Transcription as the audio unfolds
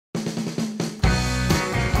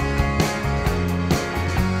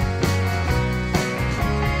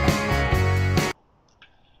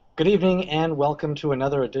Good evening and welcome to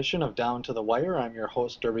another edition of Down to the Wire. I'm your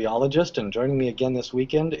host, Derbyologist, and joining me again this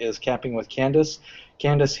weekend is Camping with Candice.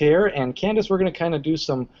 Candice here, and Candice, we're going to kind of do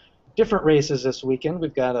some different races this weekend.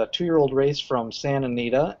 We've got a 2-year-old race from Santa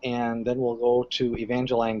Anita, and then we'll go to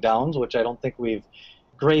Evangeline Downs, which I don't think we've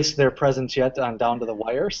graced their presence yet on Down to the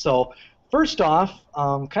Wire. So first off,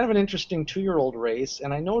 kind of an interesting 2-year-old race,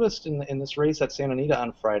 and I noticed in this race at Santa Anita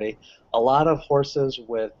on Friday, a lot of horses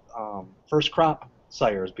with first crop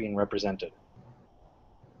sires being represented.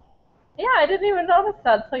 Yeah, I didn't even notice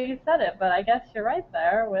that until you said it, but I guess you're right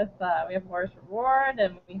there with, we have Horse Reward,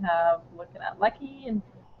 and we have Looking at Lucky, and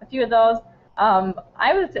a few of those.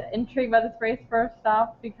 I was intrigued by this race first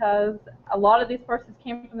off because a lot of these horses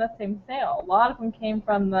came from the same sale. A lot of them came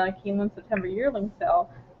from the Keeneland September yearling sale,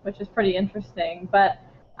 which is pretty interesting. But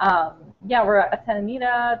yeah, we're at Santa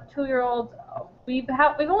Anita, 2-year-olds. We've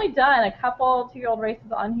only done a couple 2-year-old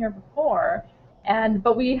races on here before.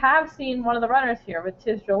 But we have seen one of the runners here with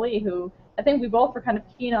Tiz Jolie, who I think we both were kind of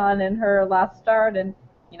keen on in her last start, and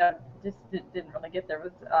just didn't really get there. It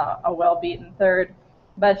was a well-beaten third,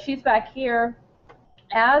 but she's back here.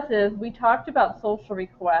 As is, we talked about Social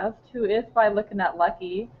Request, who is by Looking at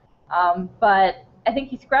Lucky, but I think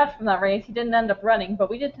he scratched from that race. He didn't end up running, but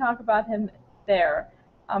we did talk about him there.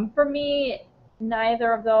 For me,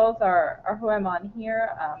 neither of those are who I'm on here.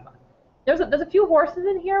 There's a few horses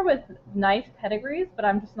in here with nice pedigrees, but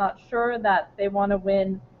I'm just not sure that they want to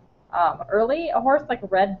win early. A horse like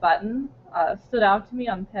Red Button stood out to me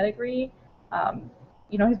on pedigree.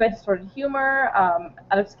 He's by Distorted Humor,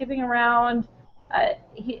 out of Skipping Around.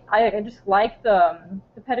 I just like the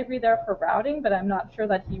pedigree there for routing, but I'm not sure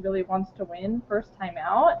that he really wants to win first time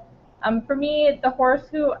out. For me, the horse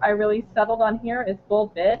who I really settled on here is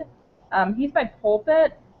Bull Bid. He's by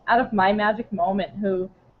Pulpit, out of My Magic Moment, who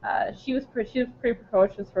she was pretty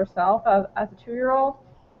precocious herself as a 2-year-old,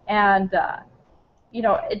 and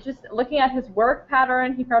it just looking at his work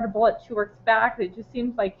pattern, he fired a bullet 2 works back. It just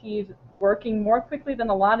seems like he's working more quickly than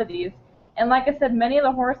a lot of these. And like I said, many of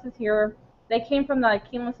the horses here, they came from the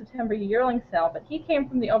Keeneland September yearling sale, but he came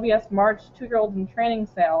from the OBS March 2-year-old in training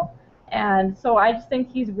sale, and so I just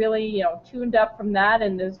think he's really tuned up from that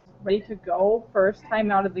and is ready to go first time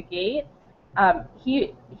out of the gate.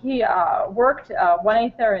 He worked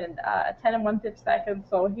 1/8 there in 10 1/5 seconds,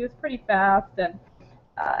 so he was pretty fast, and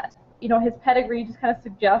his pedigree just kind of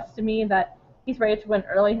suggests to me that he's ready to win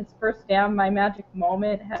early. His first dam, My Magic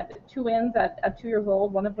Moment, had 2 wins at 2 years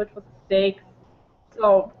old, one of which was a stakes.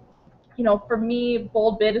 So, for me,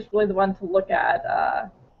 Bold Bid is really the one to look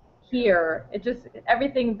at here. It just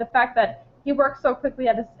everything, the fact that he worked so quickly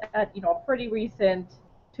at a pretty recent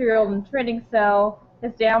 2-year-old in training cell.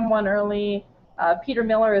 His dam won early. Peter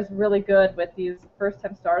Miller is really good with these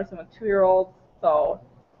first-time starters and with 2-year-olds. So,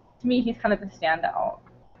 to me, he's kind of the standout.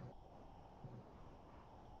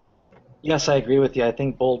 Yes, I agree with you. I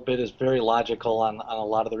think Bold Bid is very logical on a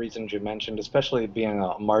lot of the reasons you mentioned, especially being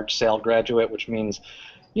a March sale graduate, which means,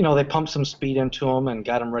 they pumped some speed into him and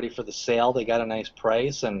got him ready for the sale. They got a nice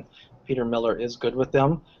price, and Peter Miller is good with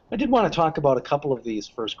them. I did want to talk about a couple of these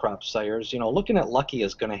first crop sires. Looking at Lucky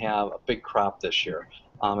is going to have a big crop this year.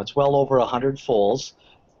 It's well over 100 foals,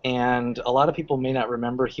 and a lot of people may not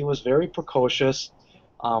remember he was very precocious,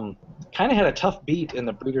 kind of had a tough beat in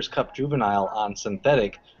the Breeders' Cup Juvenile on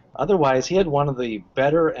synthetic. Otherwise, he had one of the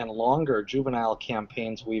better and longer juvenile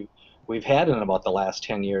campaigns we've had in about the last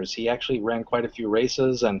 10 years. He actually ran quite a few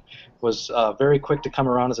races and was very quick to come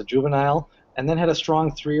around as a juvenile, and then had a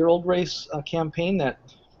strong 3-year-old race campaign that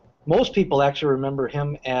most people actually remember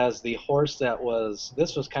him as the horse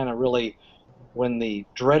this was kind of really when the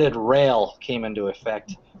dreaded rail came into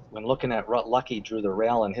effect, when Looking at Lucky drew the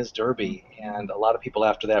rail in his Derby, and a lot of people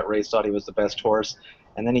after that race thought he was the best horse,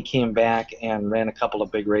 and then he came back and ran a couple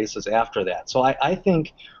of big races after that. So I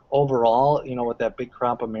think overall, with that big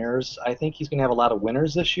crop of mares, I think he's going to have a lot of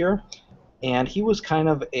winners this year, and he was kind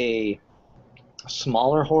of a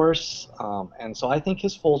smaller horse, and so I think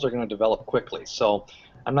his foals are going to develop quickly. So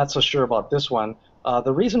I'm not so sure about this one.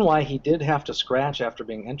 The reason why he did have to scratch after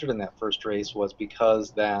being entered in that first race was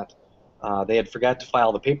because that they had forgot to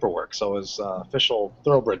file the paperwork, so his official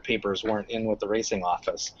thoroughbred papers weren't in with the racing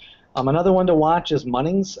office. Another one to watch is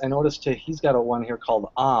Munnings. I noticed he's got a one here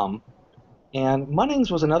called and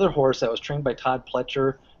Munnings was another horse that was trained by Todd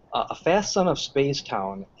Pletcher, a fast son of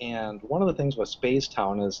Spacetown, and one of the things with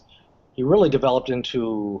Spacetown is he really developed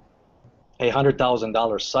into a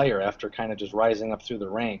 $100,000 sire after kind of just rising up through the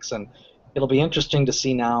ranks, and it'll be interesting to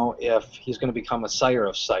see now if he's going to become a sire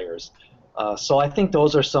of sires. So I think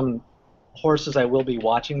those are some horses I will be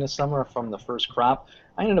watching this summer from the first crop.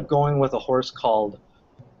 I ended up going with a horse called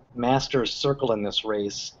Master's Circle in this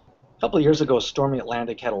race, couple of years ago, Stormy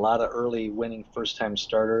Atlantic had a lot of early winning first-time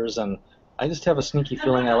starters, and I just have a sneaky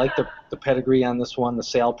feeling I like the pedigree on this one, the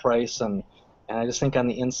sale price, and I just think on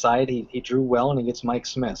the inside he drew well and he gets Mike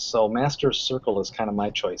Smith. So Master's Circle is kind of my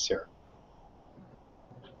choice here.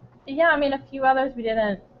 Yeah, I mean, a few others we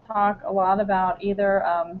didn't talk a lot about either.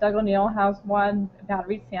 Doug O'Neill has one,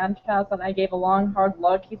 Valerie Sanchez, that I gave a long, hard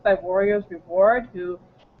look. He's by Warriors Reward, who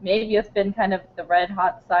maybe has been kind of the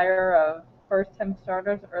red-hot sire of first-time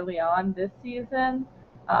starters early on this season.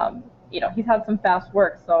 He's had some fast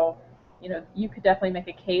work, so, you could definitely make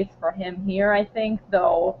a case for him here, I think,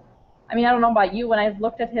 though. I mean, I don't know about you. When I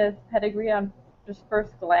looked at his pedigree on just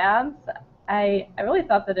first glance, I really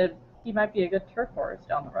thought that he might be a good turf horse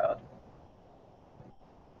down the road.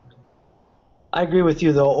 I agree with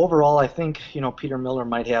you, though. Overall, I think Peter Miller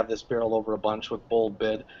might have this barrel over a bunch with Bold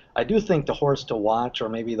Bid. I do think the horse to watch, or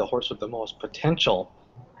maybe the horse with the most potential,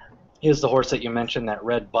 is the horse that you mentioned, that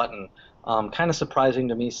Red Button. Kind of surprising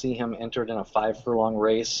to me see him entered in a 5-furlong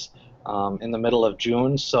race in the middle of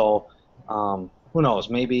June. So who knows?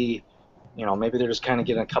 Maybe they're just kind of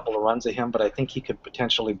getting a couple of runs of him. But I think he could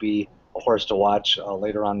potentially be a horse to watch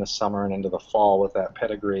later on this summer and into the fall with that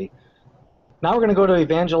pedigree. Now we're going to go to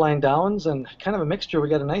Evangeline Downs, and kind of a mixture. We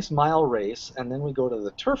got a nice mile race, and then we go to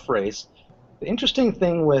the turf race. The interesting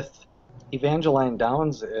thing with Evangeline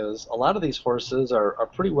Downs is a lot of these horses are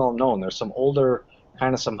pretty well known. There's some older,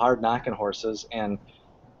 kind of some hard knocking horses, and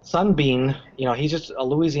Sunbeam, he's just a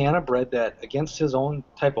Louisiana bred that against his own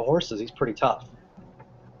type of horses, he's pretty tough.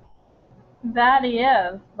 That he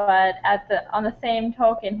is, but on the same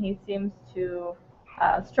token, he seems to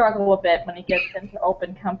struggle a bit when he gets into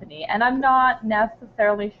open company. And I'm not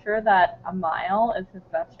necessarily sure that a mile is his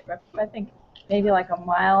best trip. I think maybe like a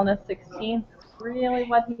mile and a 16th is really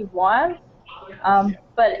what he wants.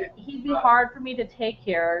 But he'd be hard for me to take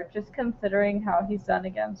here, just considering how he's done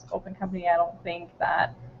against open company. I don't think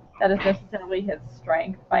that is necessarily his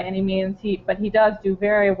strength by any means. But he does do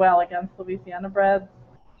very well against Louisiana breds.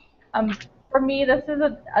 For me, this is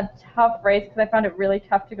a tough race because I found it really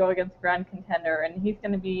tough to go against Grand Contender, and he's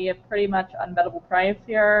going to be a pretty much unbettable price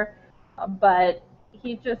here. But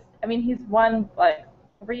he's won like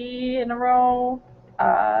 3 in a row.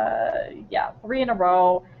 3 in a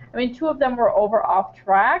row. I mean, 2 of them were over off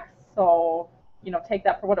tracks, so take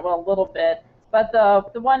that for what it was a little bit. But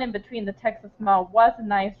the one in between, the Texas Mile, was a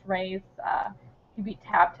nice race. He beat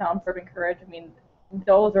Taptown, Bourbon Courage. I mean,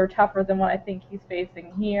 those are tougher than what I think he's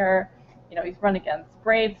facing here. He's run against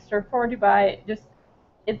Bravester, for Dubai. This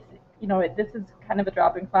is kind of a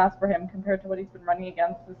dropping class for him compared to what he's been running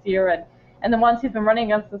against this year. And the ones he's been running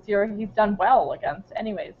against this year, he's done well against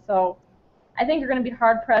anyways. So I think you're going to be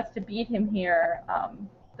hard-pressed to beat him here.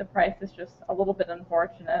 The price is just a little bit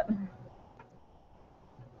unfortunate.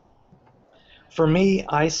 For me,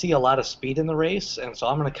 I see a lot of speed in the race, and so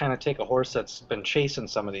I'm going to kind of take a horse that's been chasing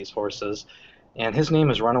some of these horses, and his name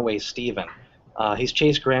is Runaway Steven. He's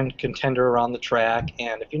chased Grand Contender around the track,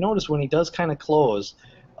 and if you notice, when he does kind of close,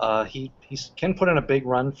 he can put in a big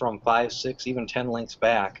run from 5, 6, even 10 lengths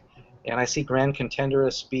back. And I see Grand Contender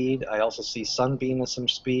as speed. I also see Sunbeam as some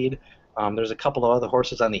speed. There's a couple of other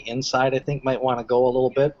horses on the inside I think might want to go a little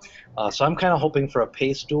bit. So I'm kind of hoping for a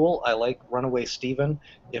pace duel. I like Runaway Steven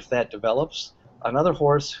if that develops. Another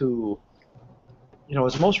horse who,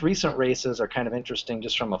 his most recent races are kind of interesting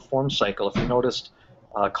just from a form cycle. If you noticed,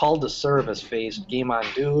 Called to Serve has faced Game On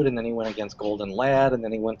Dude, and then he went against Golden Lad, and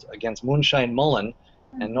then he went against Moonshine Mullen,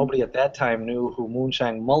 and nobody at that time knew who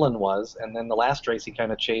Moonshine Mullen was. And then the last race he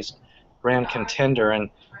kind of chased Grand Contender, and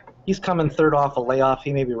he's coming third off a layoff.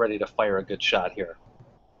 He may be ready to fire a good shot here.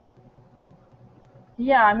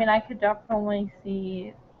 Yeah, I mean, I could definitely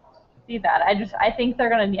see that. I think they're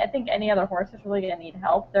gonna need. I think any other horse is really gonna need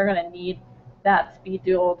help. They're gonna need that speed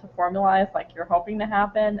duel to formalize, like you're hoping to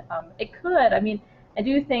happen. It could. I mean, I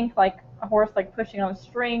do think like a horse like Pushing on a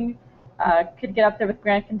String could get up there with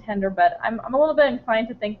Grand Contender, but I'm a little bit inclined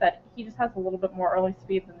to think that he just has a little bit more early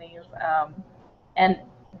speed than these, and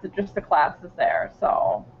just the class is there.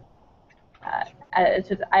 So it's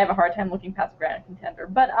just I have a hard time looking past Grand Contender.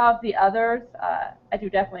 But of the others, I do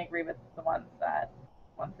definitely agree with the ones that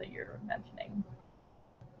you're mentioning.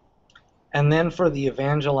 And then for the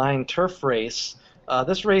Evangeline Turf Race,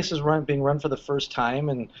 this race is being run for the first time,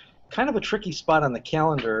 and kind of a tricky spot on the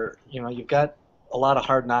calendar. You've got a lot of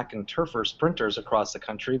hard-knocking turfer sprinters across the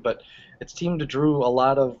country, but it seemed to drew a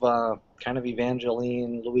lot of kind of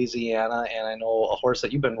Evangeline, Louisiana, and I know a horse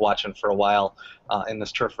that you've been watching for a while in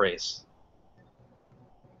this turf race.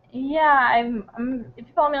 Yeah, if you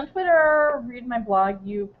follow me on Twitter or read my blog,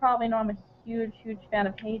 you probably know I'm a huge fan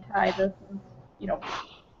of Hay Tide. This is,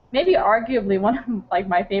 maybe arguably one of like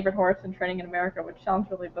my favorite horse in training in America, which sounds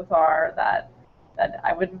really bizarre that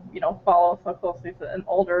I would follow so closely. It's an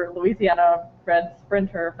older Louisiana bred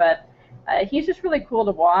sprinter, but he's just really cool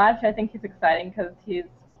to watch. I think he's exciting because his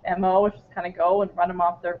MO is just kind of go and run them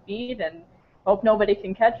off their feet and hope nobody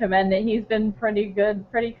can catch him, and he's been pretty good,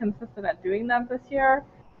 pretty consistent at doing that this year.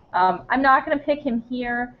 I'm not going to pick him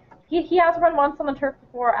here. He has run once on the turf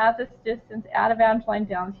before at this distance at Evangeline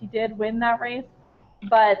Downs. He did win that race,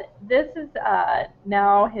 but this is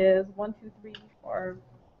now his 1, 2, 3, 4,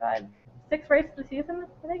 5, 6 race of the season,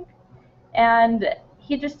 I think. And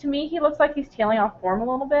he just, to me, he looks like he's tailing off form a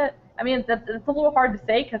little bit. I mean, it's a little hard to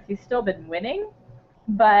say because he's still been winning,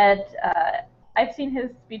 but I've seen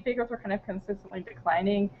his speed figures were kind of consistently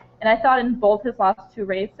declining, and I thought in both his last 2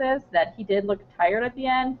 races that he did look tired at the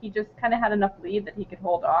end. He just kind of had enough lead that he could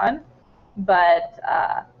hold on, but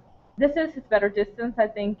this is his better distance. I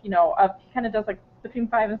think, he kind of does like between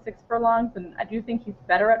 5 and 6 furlongs, and I do think he's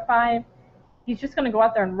better at 5. He's just going to go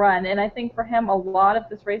out there and run, and I think for him a lot of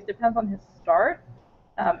this race depends on his start.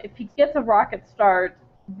 If he gets a rocket start,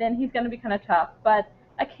 then he's going to be kind of tough, but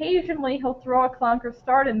occasionally he'll throw a clunker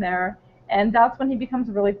start in there, and that's when he becomes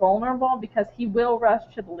really vulnerable because he will rush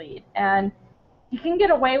to the lead. And he can get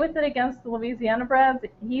away with it against the Louisiana breds.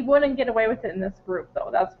 He wouldn't get away with it in this group, though,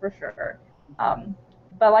 that's for sure.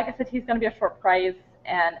 But like I said, he's going to be a short price,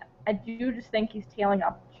 and I do just think he's tailing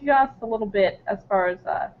off just a little bit as far as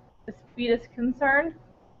the speed is concerned.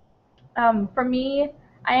 For me,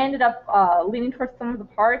 I ended up leaning towards some of the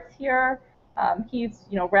parts here. He's,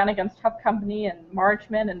 ran against Tough Company and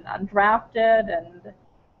Marchman and Undrafted and,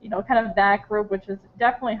 kind of that group, which is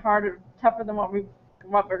definitely harder, tougher than what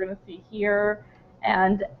we're going to see here.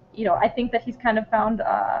 And, I think that he's kind of found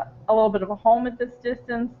a little bit of a home at this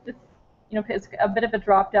distance. It's a bit of a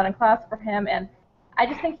drop down in class for him. And I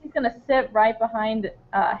just think he's going to sit right behind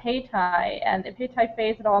Haytai. And if Haytai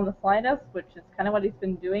fades at all in the slightest, which is kind of what he's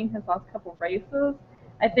been doing his last couple of races,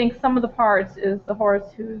 I think some of the parts is the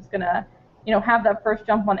horse who's going to, have that first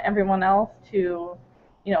jump on everyone else to,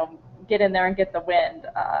 get in there and get the wind.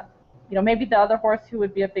 Maybe the other horse who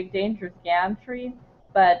would be a big danger is Gantry,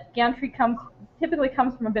 but Gantry typically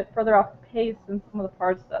comes from a bit further off the pace than some of the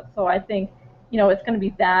parts does. So I think, it's going to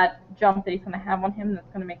be that jump that he's going to have on him that's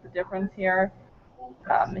going to make the difference here.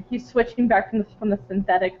 He's switching back from the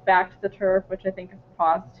synthetic back to the turf, which I think is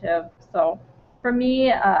positive. So for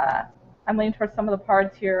me, I'm leaning towards some of the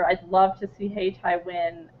parts here. I'd love to see Haytai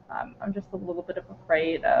win. I'm just a little bit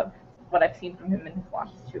afraid of what I've seen from him in his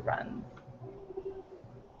last 2 runs.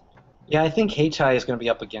 Yeah, I think Haytai is going to be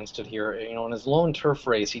up against it here. In his lone turf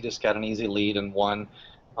race, he just got an easy lead and won.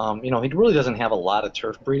 He really doesn't have a lot of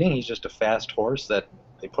turf breeding. He's just a fast horse that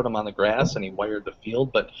they put him on the grass and he wired the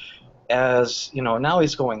field. But as now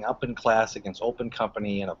he's going up in class against Open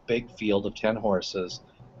Company in a big field of 10 horses,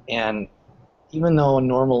 and even though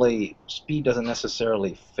normally speed doesn't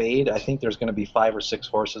necessarily fade, I think there's going to be 5 or 6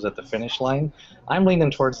 horses at the finish line. I'm leaning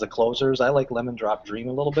towards the closers. I like Lemon Drop Dream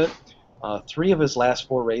a little bit. 3 of his last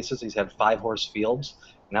 4 races, he's had 5-horse fields.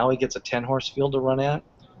 Now he gets a 10-horse field to run at,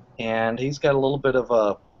 and he's got a little bit of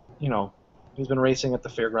a, he's been racing at the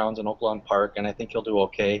fairgrounds in Oaklawn Park, and I think he'll do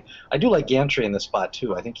okay. I do like Gantry in this spot,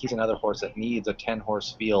 too. I think he's another horse that needs a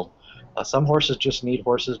 10-horse field. Some horses just need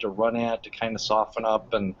horses to run at, to kind of soften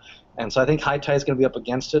up, and so I think Haytai is going to be up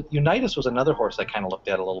against it. Unitas was another horse I kind of looked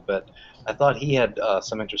at a little bit. I thought he had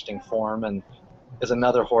some interesting form, and is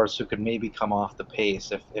another horse who could maybe come off the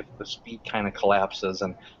pace if the speed kind of collapses.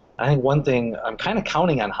 And I think one thing, I'm kind of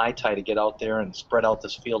counting on Haytai to get out there and spread out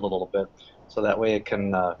this field a little bit, so that way it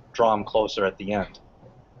can draw him closer at the end.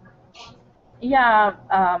 Yeah,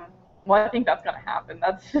 well, I think that's going to happen.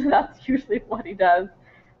 That's usually what he does.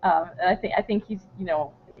 And I think he's,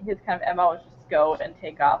 his kind of MO is just go and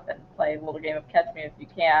take off and play a little game of catch me if you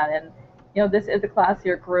can. And this is a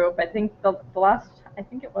classier group. I think it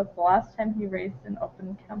was the last time he raced in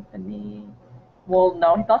Open Company. Well,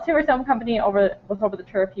 no, the last time he raced in Open Company was over the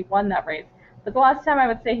turf. He won that race. But the last time I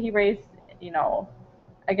would say he raced,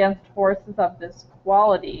 against horses of this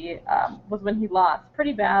quality was when he lost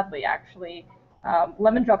pretty badly, actually.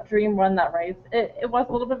 Lemon Drop Dream won that race. It was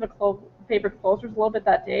a little bit of a favorite closers a little bit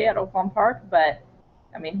that day at Oaklawn Park, but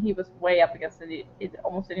I mean, he was way up against it. It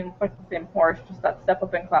almost didn't even look like the same horse. Just that step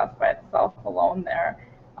up in class by itself alone there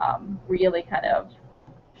really kind of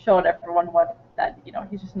showed everyone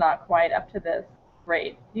he's just not quite up to this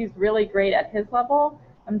great. He's really great at his level.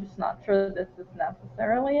 I'm just not sure this is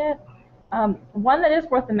necessarily it. One that is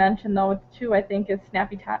worth a mention, though, too, I think, is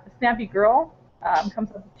Snappy Girl.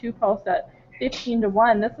 Comes up with 2 posts at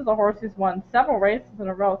 15-1. This is a horse who's won several races in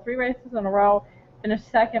a row, 3 races in a row, finished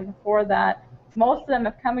second before that. most of them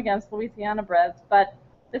have come against Louisiana breds, but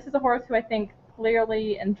this is a horse who I think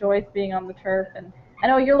clearly enjoys being on the turf. And I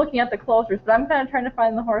know you're looking at the closers, but I'm kind of trying to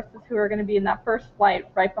find the horses who are going to be in that first flight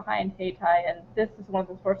right behind Haytai, and this is one of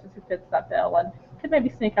those horses who fits that bill and could maybe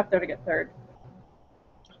sneak up there to get third.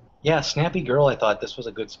 Yeah, Snappy Girl, I thought this was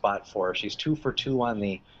a good spot for her. She's 2 for 2 on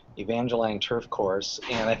the Evangeline turf course,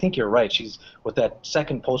 and I think you're right. She's with that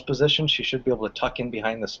second post position, she should be able to tuck in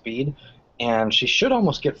behind the speed, and she should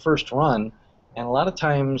almost get first run. And a lot of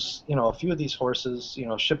times, a few of these horses,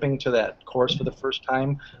 shipping to that course for the first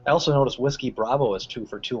time. I also noticed Whiskey Bravo is 2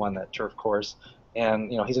 for 2 on that turf course,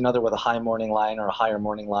 and he's another with a high morning line or a higher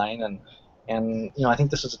morning line, and I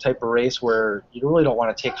think this is a type of race where you really don't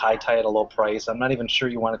want to take High Tie at a low price. I'm not even sure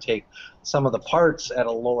you want to take some of the parts at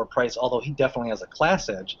a lower price, although he definitely has a class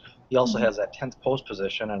edge. He also has that 10th post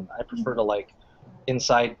position, and I prefer to like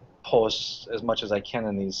inside posts as much as I can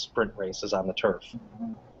in these sprint races on the turf.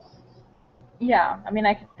 Yeah, I mean,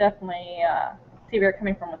 I could definitely see where you're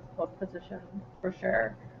coming from with the post position for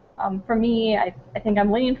sure. For me, I think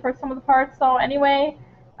I'm leaning towards some of the parts. So anyway,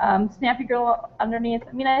 Snappy Girl underneath.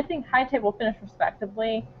 I mean, I think High Tide will finish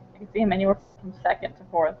respectably. I can see him anywhere from second to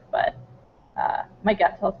fourth, but my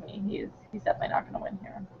gut tells me he's definitely not going to win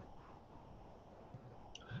here.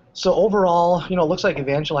 So overall, it looks like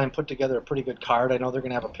Evangeline put together a pretty good card. I know they're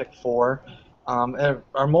going to have a pick 4.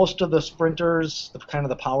 Are most of the sprinters, kind of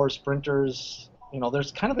the power sprinters,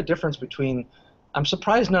 there's kind of a difference between, I'm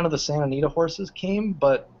surprised none of the Santa Anita horses came,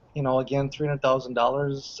 but, again,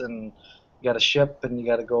 $300,000 and you got to ship and you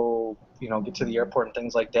got to go, get to the airport and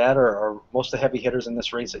things like that, or most of the heavy hitters in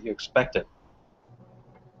this race that you expected?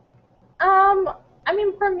 I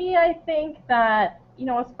mean, for me, I think that,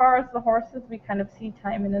 as far as the horses, we kind of see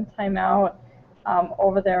time in and time out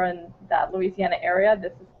over there in that Louisiana area.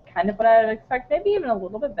 This is kind of what I would expect, maybe even a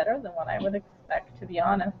little bit better than what I would expect, to be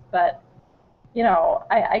honest. But,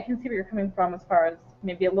 I can see where you're coming from as far as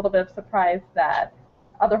maybe a little bit of surprise that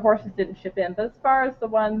other horses didn't ship in. But as far as the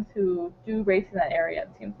ones who do race in that area, it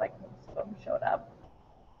seems like most of them showed up.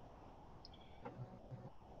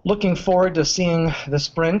 Looking forward to seeing the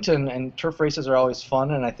sprint, and turf races are always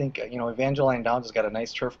fun, and I think Evangeline Downs has got a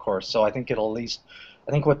nice turf course, so I think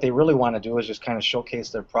I think what they really want to do is just kind of showcase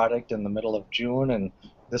their product in the middle of June, and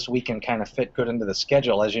this weekend kind of fit good into the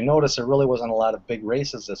schedule. As you notice, there really wasn't a lot of big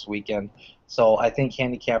races this weekend, so I think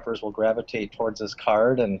handicappers will gravitate towards this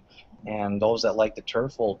card, and those that like the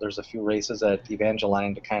turf, there's a few races at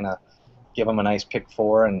Evangeline to kind of give them a nice pick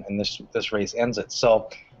 4, and this race ends it. So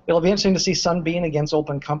it'll be interesting to see Sunbeam against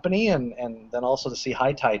Open Company, and then also to see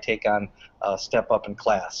High Tide take on Step Up in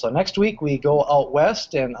class. So next week we go out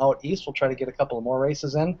west and out east. We'll try to get a couple of more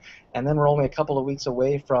races in, and then we're only a couple of weeks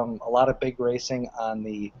away from a lot of big racing on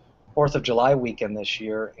the 4th of July weekend this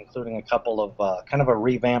year, including a couple of kind of a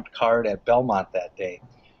revamped card at Belmont that day.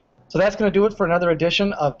 So that's going to do it for another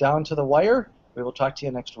edition of Down to the Wire. We will talk to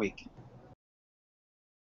you next week.